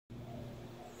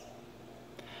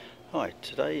Hi,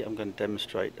 today I'm going to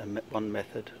demonstrate one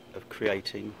method of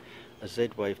creating a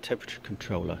Z-Wave temperature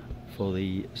controller for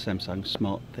the Samsung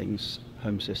SmartThings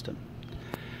home system.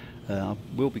 I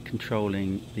will be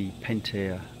controlling the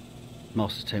Pentair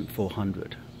Master Temp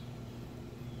 400.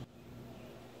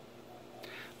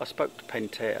 I spoke to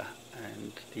Pentair,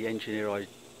 and the engineer I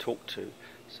talked to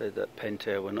said that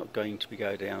Pentair were not going to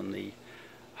go down the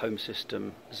home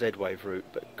system Z-Wave route,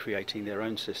 but creating their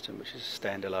own system, which is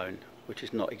standalone, which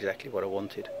is not exactly what I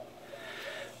wanted.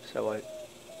 So I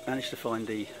managed to find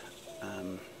the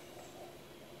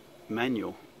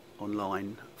manual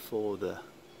online for the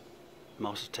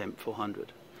Master Temp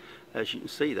 400. As you can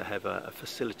see, they have a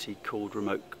facility called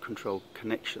remote control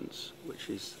connections, which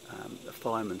is a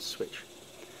fireman's switch.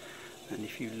 And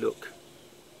if you look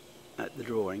at the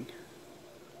drawing,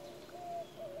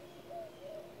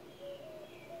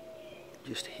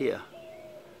 just here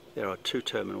there are two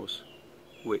terminals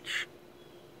which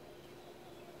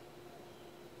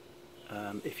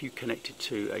if you connected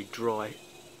to a dry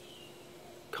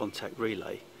contact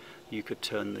relay, you could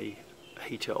turn the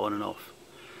heater on and off.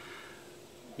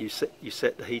 You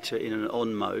set the heater in an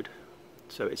on mode,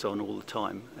 so it's on all the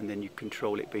time, and then you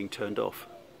control it being turned off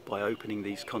by opening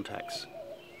these contacts.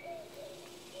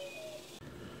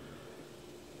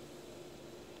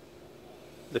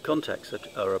 The contacts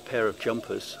are a pair of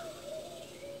jumpers,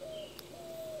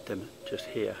 them just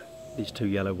here, these two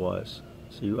yellow wires.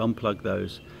 So you unplug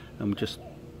those and just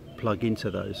plug into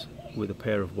those with a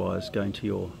pair of wires going to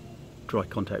your dry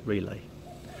contact relay.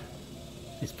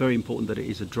 It's very important that it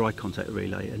is a dry contact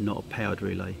relay and not a powered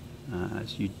relay,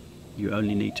 as you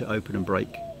only need to open and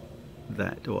break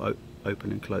that, or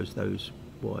open and close those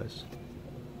wires.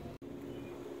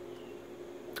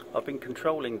 I've been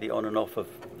controlling the on and off of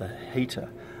the heater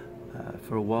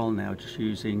for a while now, just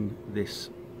using this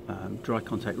dry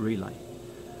contact relay,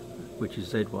 which is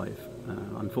Z-Wave.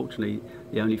 Unfortunately,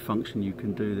 the only function you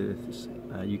can do this,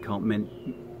 you can't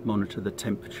monitor the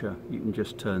temperature. You can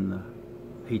just turn the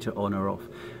heater on or off,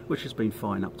 which has been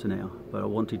fine up to now, but I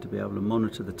wanted to be able to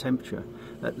monitor the temperature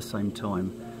at the same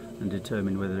time and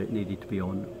determine whether it needed to be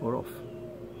on or off.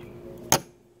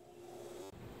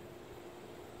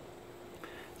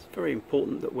 It's very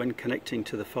important that when connecting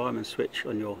to the fireman switch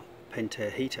on your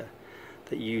Pentair heater,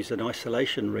 that you use an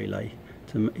isolation relay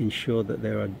to ensure that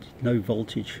there are no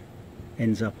voltage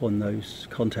ends up on those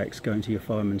contacts going to your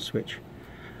fireman switch.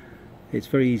 It's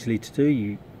very easily to do.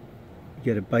 You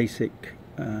get a basic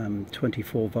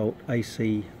 24 volt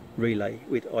AC relay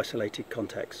with isolated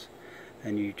contacts,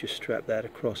 and you just strap that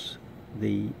across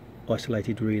the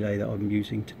isolated relay that I'm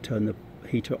using to turn the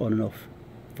heater on and off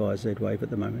via Z-Wave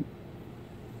at the moment.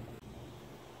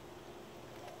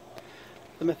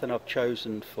 The method I've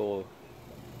chosen for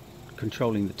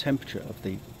controlling the temperature of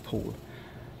the pool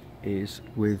is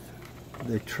with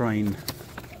the Trane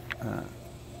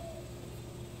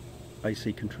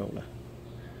AC controller.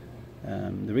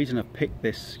 The reason I've picked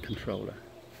this controller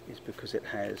is because it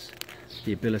has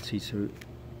the ability to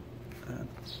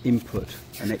input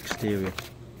an exterior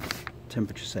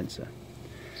temperature sensor.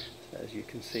 So as you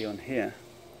can see on here,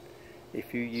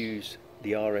 if you use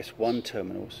the RS1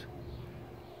 terminals,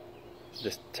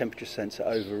 the temperature sensor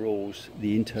overrules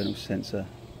the internal sensor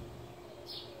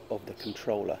of the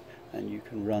controller, and you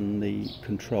can run the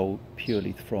control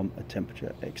purely from a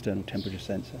external temperature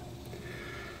sensor.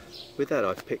 With that,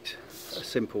 I've picked a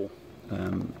simple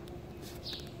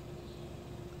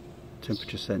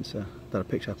temperature sensor that I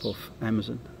picked up off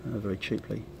Amazon very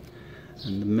cheaply,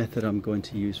 and the method I'm going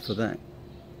to use for that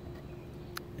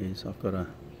is I've got a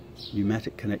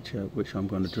pneumatic connector which I'm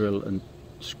going to drill and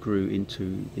screw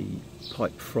into the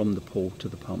pipe from the pool to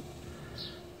the pump,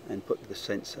 and put the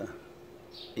sensor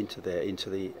into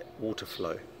the water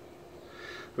flow.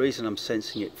 The reason I'm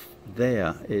sensing it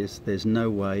there is there's no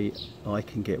way I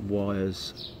can get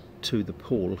wires to the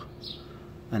pool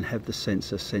and have the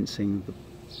sensor sensing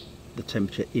the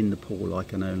temperature in the pool. I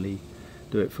can only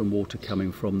do it from water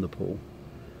coming from the pool,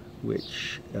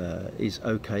 which is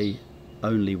okay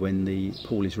only when the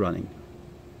pool is running.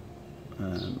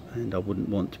 And I wouldn't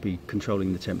want to be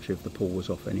controlling the temperature if the pool was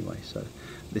off anyway, so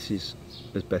this is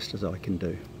as best as I can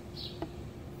do.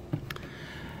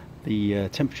 The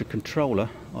temperature controller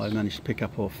I managed to pick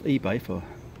up off eBay for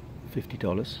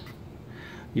 $50.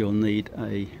 You'll need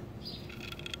a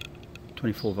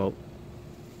 24 volt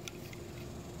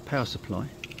power supply,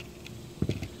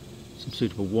 some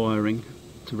suitable wiring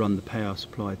to run the power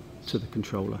supply to the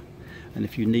controller, and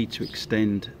if you need to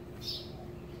extend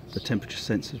the temperature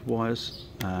sensors wires,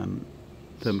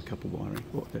 thermocouple wiring.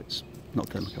 Well, it's not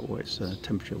thermocouple wire, it's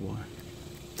temperature wire,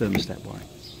 thermostat wiring.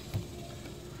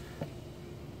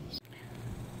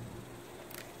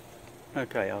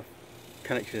 Okay, I've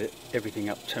connected everything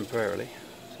up temporarily,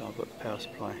 so I've got the power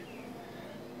supply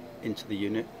into the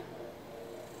unit,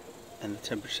 and the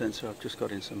temperature sensor, I've just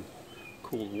got in some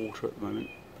cool water at the moment.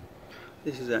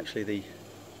 This is actually the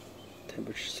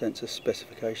temperature sensor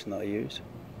specification that I used.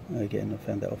 Again, I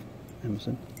found that off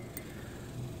Amazon.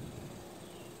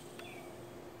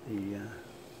 The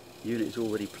unit is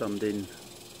already plumbed in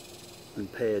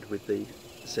and paired with the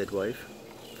Z-Wave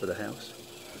for the house,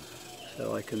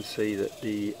 so I can see that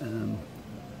the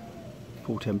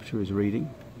pool temperature is reading.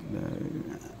 Let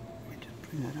me just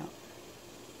bring that up.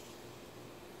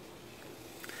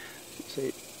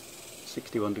 See,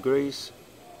 61 degrees,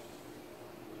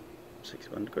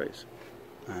 61 degrees,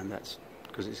 and that's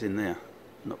because it's in there,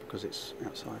 not because it's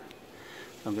outside.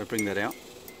 So I'm going to bring that out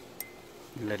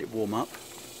and let it warm up.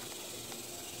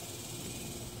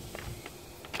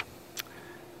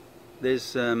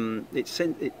 There's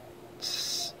it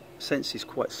senses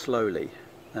quite slowly.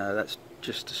 That's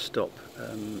just to stop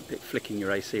it flicking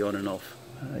your AC on and off.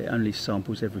 It only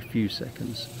samples every few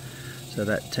seconds, so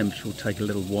that temperature will take a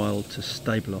little while to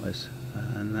stabilise,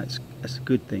 and that's a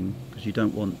good thing, because you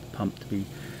don't want the pump to be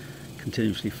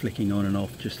continuously flicking on and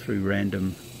off just through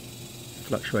random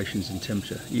fluctuations in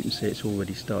temperature. You can see it's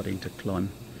already starting to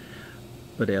climb,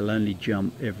 but it'll only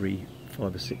jump every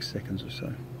 5 or 6 seconds or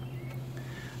so,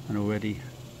 and already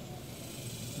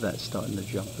that's starting to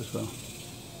jump as well.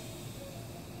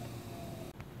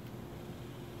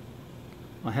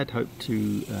 I had hoped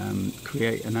to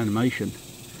create an animation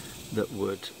that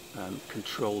would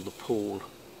control the pool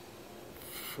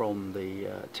from the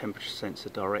temperature sensor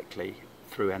directly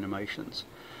through animations.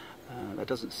 That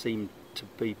doesn't seem to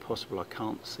be possible. I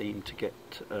can't seem to get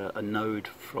a node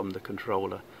from the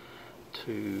controller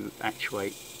to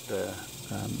actuate the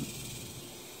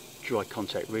dry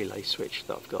contact relay switch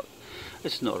that I've got.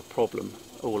 This is not a problem.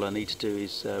 All I need to do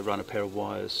is run a pair of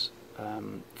wires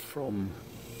from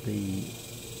the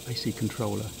AC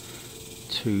controller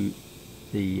to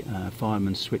the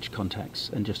fireman switch contacts,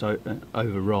 and just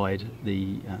override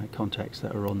the contacts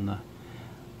that are on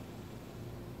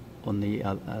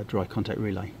the dry contact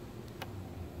relay.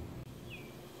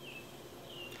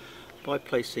 By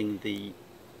placing the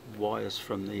wires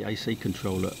from the AC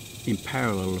controller in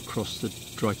parallel across the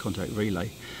dry contact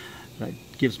relay, that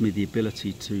gives me the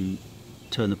ability to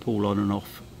turn the pool on and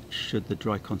off should the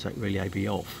dry contact relay be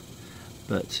off,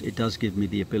 but it does give me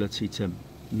the ability to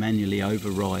manually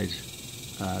override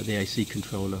the AC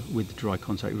controller with the dry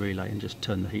contact relay and just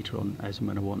turn the heater on as and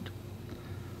when I want.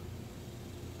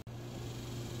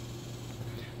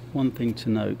 One thing to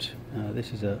note,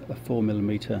 this is a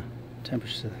 4mm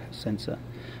temperature sensor.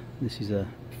 This is a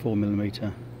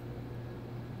 4mm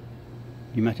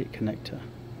pneumatic connector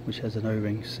which has an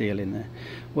O-ring seal in there.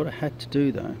 What I had to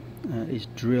do though is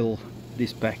drill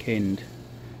this back end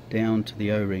down to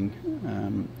the O-ring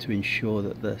to ensure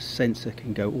that the sensor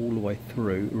can go all the way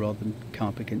through rather than come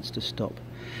up against a stop.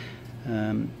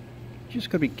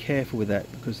 Just got to be careful with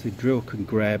that, because the drill can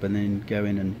grab and then go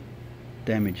in and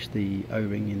damage the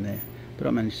O-ring in there, but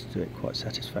I managed to do it quite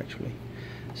satisfactorily.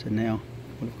 So now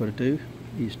what I've got to do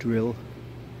is drill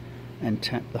and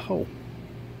tap the hole.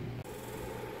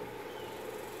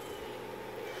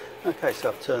 Okay, so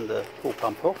I've turned the pool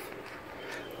pump off.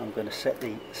 I'm going to set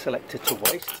the selector to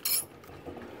waste.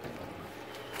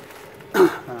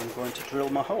 I'm going to drill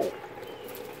my hole.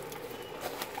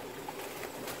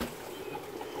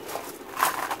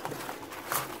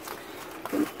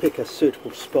 I'm going to pick a suitable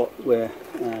spot where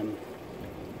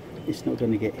it's not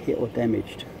going to get hit or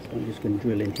damaged. So I'm just going to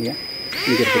drill in here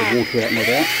and get a bit of water out no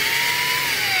doubt.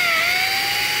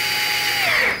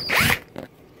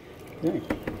 Okay.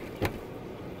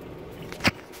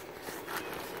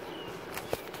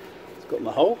 Got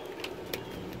my hole.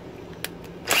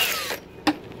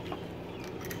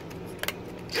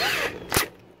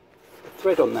 The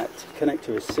thread on that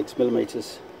connector is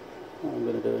 6mm. What I'm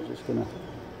going to do is just going to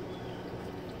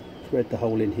thread the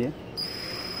hole in here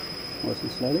nice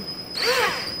and slowly.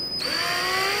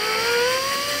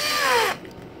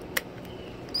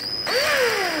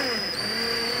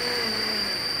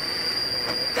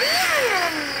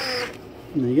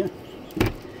 And there you go.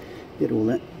 Get all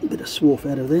that bit of swarf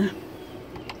out of there.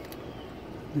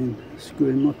 And screw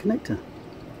in my connector.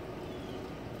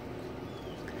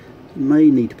 May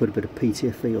need to put a bit of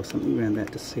PTFE or something around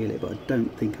that to seal it, but I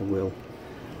don't think I will.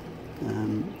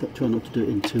 Try not to do it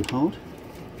in too hard,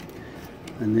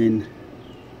 and then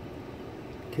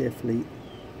carefully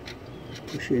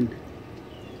push in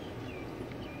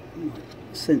my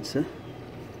sensor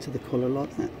to the collar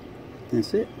like that.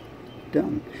 That's it,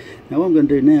 done. Now what I'm going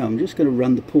to do now, I'm just going to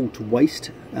run the pool to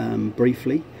waste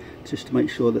briefly, just to make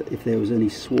sure that if there was any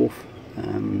swarf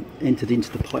entered into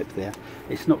the pipe there,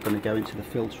 it's not going to go into the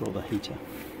filter or the heater.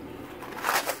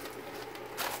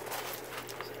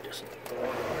 So just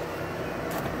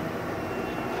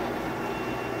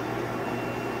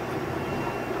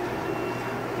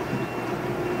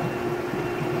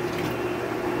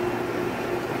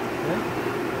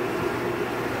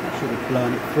that should have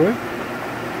blown it through.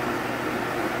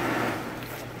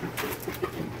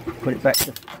 Put it back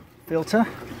to filter,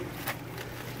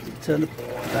 turn it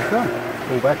back on,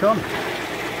 pull back on,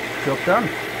 job done.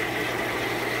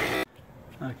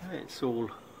 Okay, it's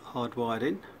all hardwired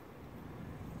in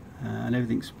and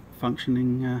everything's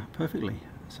functioning perfectly.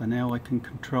 So now I can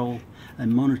control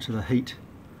and monitor the heat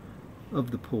of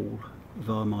the pool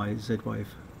via my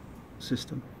Z-Wave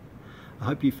system. I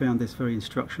hope you found this very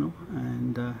instructional,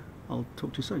 and I'll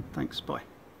talk to you soon. Thanks, bye.